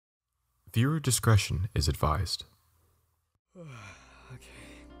Viewer discretion is advised. Okay.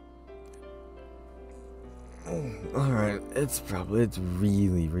 Alright, it's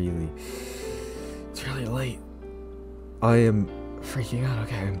really late. I am freaking out,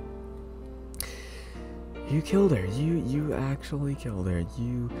 okay. You killed her. You actually killed her.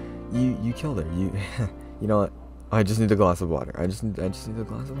 You killed her. You you know what? I just need a glass of water. I just need a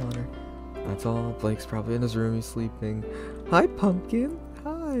glass of water. That's all. Blake's probably in his room, he's sleeping. Hi, Pumpkin.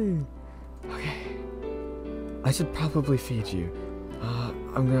 Hi. Okay. I should probably feed you.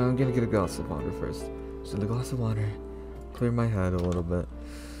 I'm gonna get a glass of water first. Just need a glass of water. Clear my head a little bit.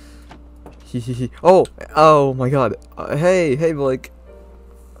 Oh my god. Hey Blake.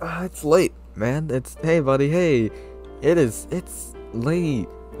 It's late, man. Hey buddy, hey. It's late.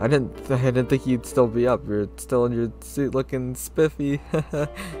 I didn't think you'd still be up. You're still in your suit looking spiffy.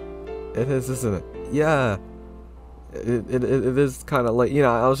 It is, isn't it? Yeah. It is kind of late. You know,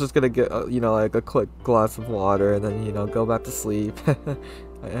 I was just gonna get you know, like a quick glass of water and then, you know, go back to sleep.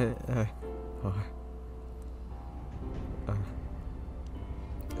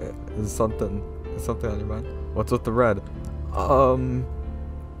 Is something on your mind? What's with the red?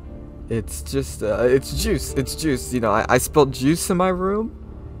 It's just it's juice. You know, I spilled juice in my room.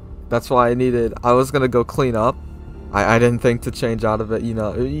 That's why I was gonna go clean up. I didn't think to change out of it, you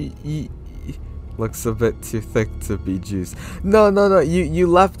know. Looks a bit too thick to be juice. No. You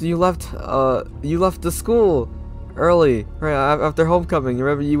left the school early, right after homecoming. You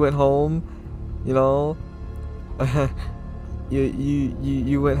remember you went home, you know.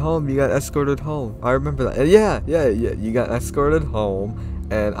 you went home. You got escorted home. I remember that. Yeah. You got escorted home,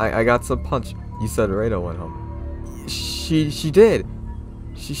 and I got some punch. You said Rado went home. She did.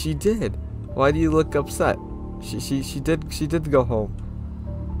 She did. Why do you look upset? She did go home.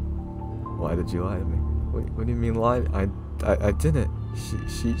 Why did you lie to me? Wait, what do you mean lie? I didn't.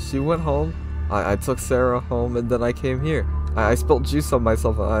 She went home. I took Sarah home and then I came here. I spilled juice on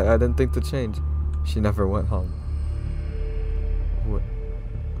myself. I didn't think to change. She never went home. What?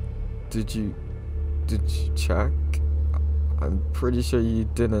 Did you check? I'm pretty sure you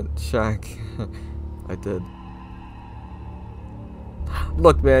didn't check. I did.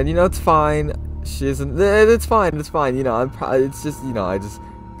 Look, man, you know, it's fine. She isn't. It's fine. You know, it's just, you know, I just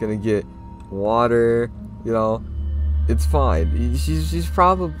gonna get water. You know, it's fine. She's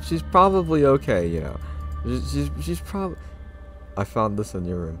probably okay. You know, she's probably. I found this in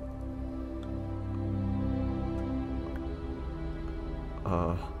your room.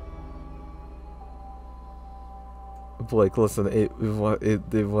 Blake, listen. Look.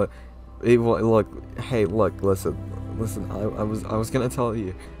 Hey, look. Listen. I was gonna tell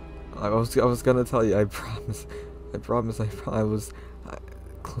you. I was gonna tell you. I promise. I was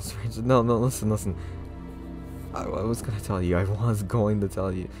close range. No. Listen. I was gonna tell you. I was going to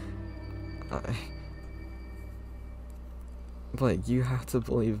tell you. Blake, you have to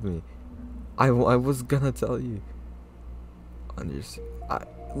believe me. I was gonna tell you.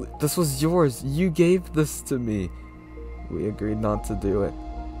 This was yours. You gave this to me. We agreed not to do it.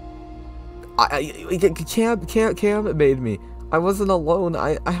 Cam made me. I wasn't alone.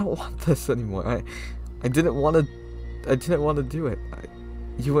 I don't want this anymore. I didn't want to do it.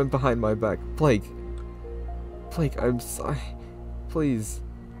 You went behind my back. Blake, I'm sorry. Please.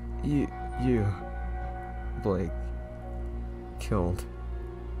 You Blake killed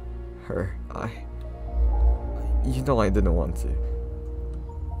her. You know I didn't want to.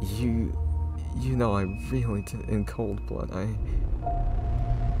 You know I really did in cold blood.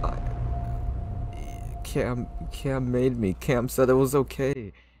 Cam made me. Cam said it was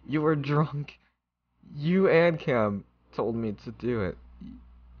okay. You were drunk. You and Cam told me to do it.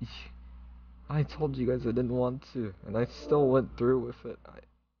 I told you guys I didn't want to, and I still went through with it.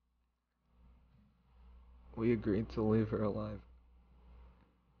 We agreed to leave her alive.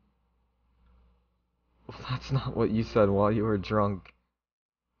 Well, that's not what you said while you were drunk,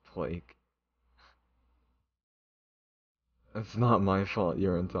 Blake. It's not my fault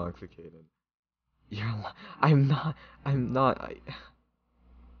you're intoxicated. I'm not.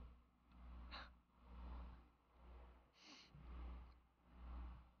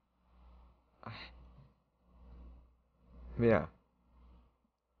 Yeah.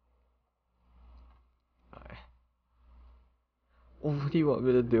 What do you want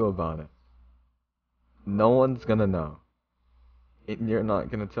me to do about it? No one's gonna know. And you're not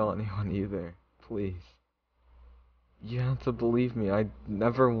gonna tell anyone either. Please. You have to believe me. I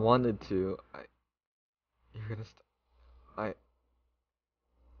never wanted to. You're gonna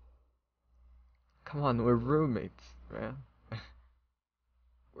Come on, we're roommates, man.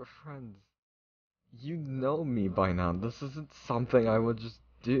 We're friends. You know me by now. This isn't something I would just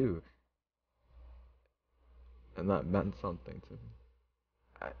do. and that meant something to me.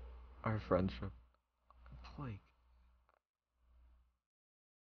 Our friendship. Blake.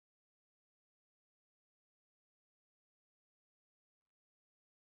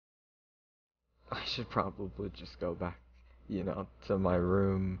 I should probably just go back, to my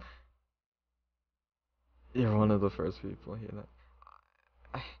room. You're one of the first people,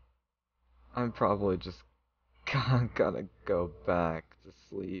 I'm probably just gonna go back to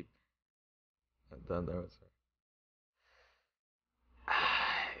sleep. And then there was her.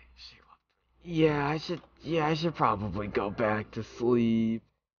 I should probably go back to sleep.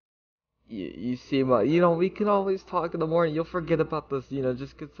 You seem like, we can always talk in the morning. You'll forget about this,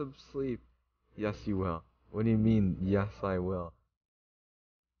 just get some sleep. Yes, you will. What do you mean, yes, I will?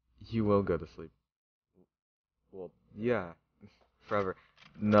 You will go to sleep. Well, yeah, forever.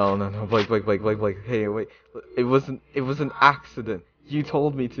 No, Blake. Hey, wait. It was an accident. You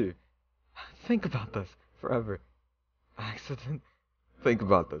told me to. Think about this. Forever. Accident? Think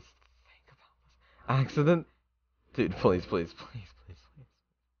about this. Accident? Dude, please.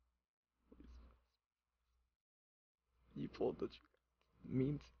 You pulled the trigger.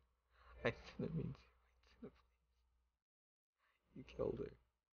 Means I didn't mean to. You killed her.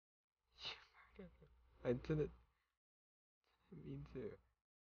 You murdered her. I didn't mean to.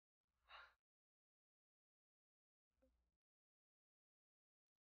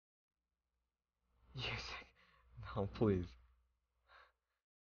 You're sick. No, please.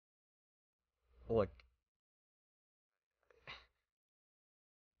 Look.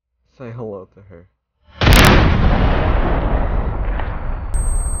 Say hello to her.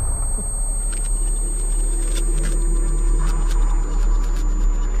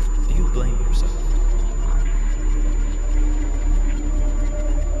 Do you blame yourself?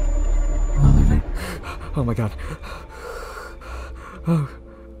 Oh my god. Oh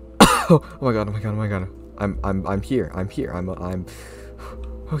my god. I'm here. I'm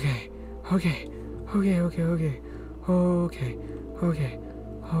okay. Okay. I'm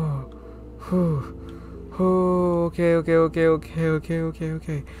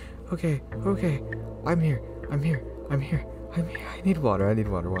here. I need water.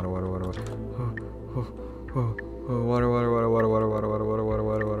 Water.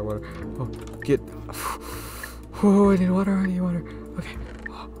 Get. I need water. Okay.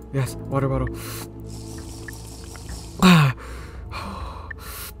 Yes, water bottle.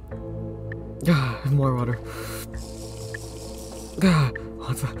 More water.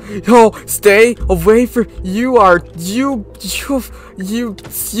 Yo, stay away from you are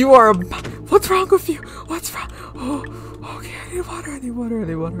what's wrong with you? What's wrong? Oh, okay, I need water.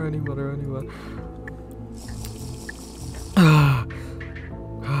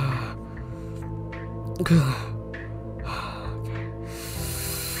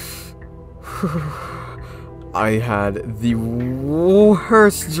 I had the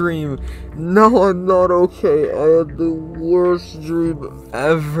worst dream. No, I'm not okay. I had the worst dream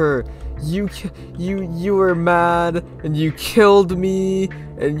ever. You were mad and you killed me,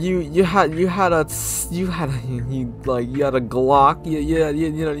 and you had a Glock. You had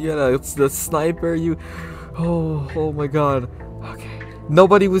the sniper. Oh my god. Okay.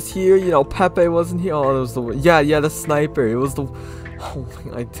 Nobody was here. Pepe wasn't here. Oh, it was the sniper. It was the. Oh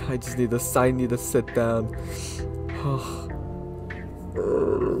my god, I just need to sit down. Oh,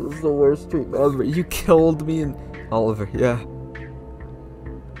 this is the worst dream ever. You killed me and Oliver, yeah.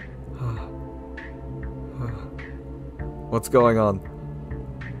 What's going on?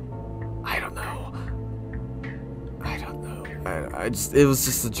 I don't know. It was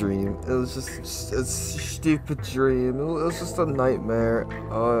just a dream. It was just a stupid dream. It was just a nightmare.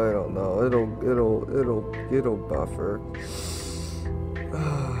 Oh, I don't know. It'll buffer.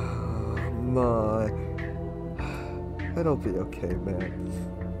 It'll be okay, man.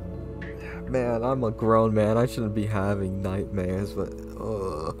 Man, I'm a grown man. I shouldn't be having nightmares, but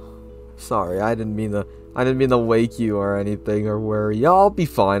sorry, I didn't mean to wake you or anything or worry. Yeah, I'll be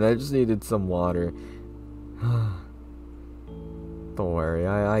fine. I just needed some water. Don't worry,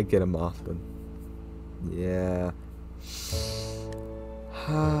 I get him often. Yeah.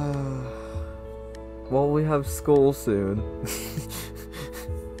 Well, we have school soon.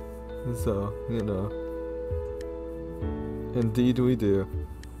 So, indeed we do.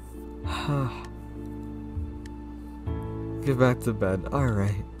 Get back to bed.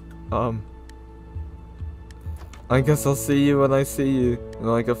 Alright. I guess I'll see you when I see you in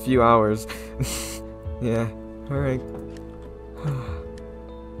like a few hours. Yeah. Alright.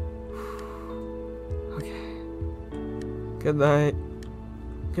 Okay. Good night.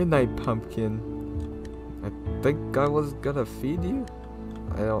 Good night, pumpkin. I think I was gonna feed you?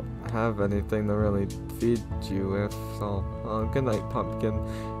 I don't have anything to really feed you with, so good night, pumpkin.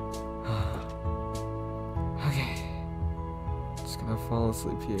 Okay, just gonna fall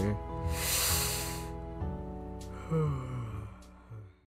asleep here.